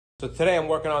So today I'm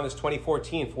working on this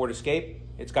 2014 Ford Escape.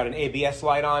 It's got an ABS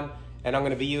light on, and I'm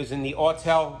going to be using the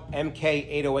Autel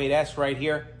MK808S right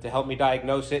here to help me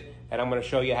diagnose it, and I'm going to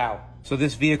show you how. So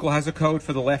this vehicle has a code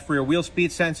for the left rear wheel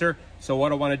speed sensor. So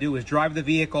what I want to do is drive the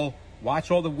vehicle,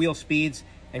 watch all the wheel speeds,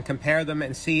 and compare them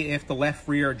and see if the left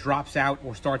rear drops out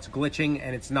or starts glitching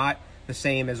and it's not the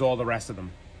same as all the rest of them.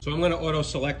 So I'm going to auto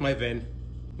select my VIN.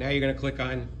 Now you're going to click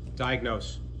on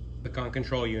Diagnose, click on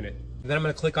Control Unit. Then I'm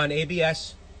going to click on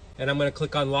ABS, and I'm going to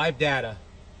click on Live Data.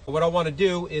 What I want to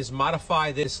do is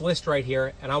modify this list right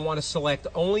here, and I want to select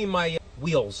only my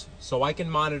wheels so I can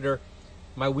monitor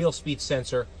my wheel speed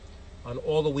sensor on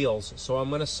all the wheels. So I'm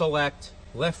going to select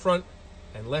left front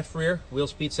and left rear wheel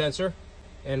speed sensor,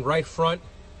 and right front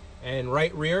and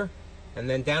right rear, and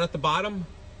then down at the bottom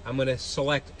I'm going to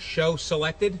select Show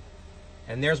Selected,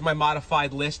 and there's my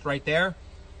modified list right there.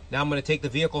 Now I'm going to take the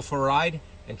vehicle for a ride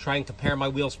and try and compare my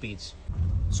wheel speeds.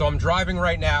 So I'm driving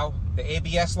right now, the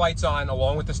ABS light's on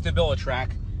along with the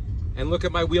StabiliTrak, and look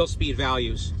at my wheel speed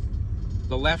values.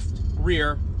 The left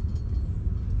rear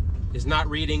is not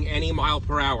reading any mile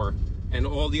per hour, and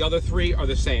all the other three are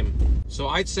the same. So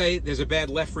I'd say there's a bad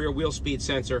left rear wheel speed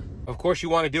sensor. Of course, you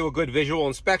want to do a good visual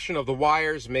inspection of the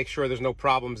wires, make sure there's no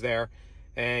problems there,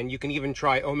 and you can even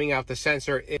try ohming out the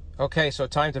sensor. Okay, so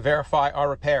time to verify our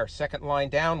repair. Second line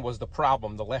down was the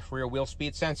problem, the left rear wheel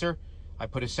speed sensor. I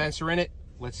put a sensor in it.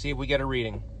 Let's see if we get a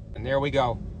reading. And there we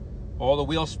go. All the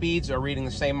wheel speeds are reading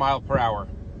the same mile per hour.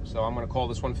 So I'm going to call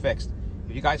this one fixed.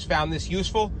 If you guys found this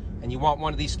useful and you want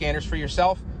one of these scanners for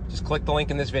yourself, just click the link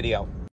in this video.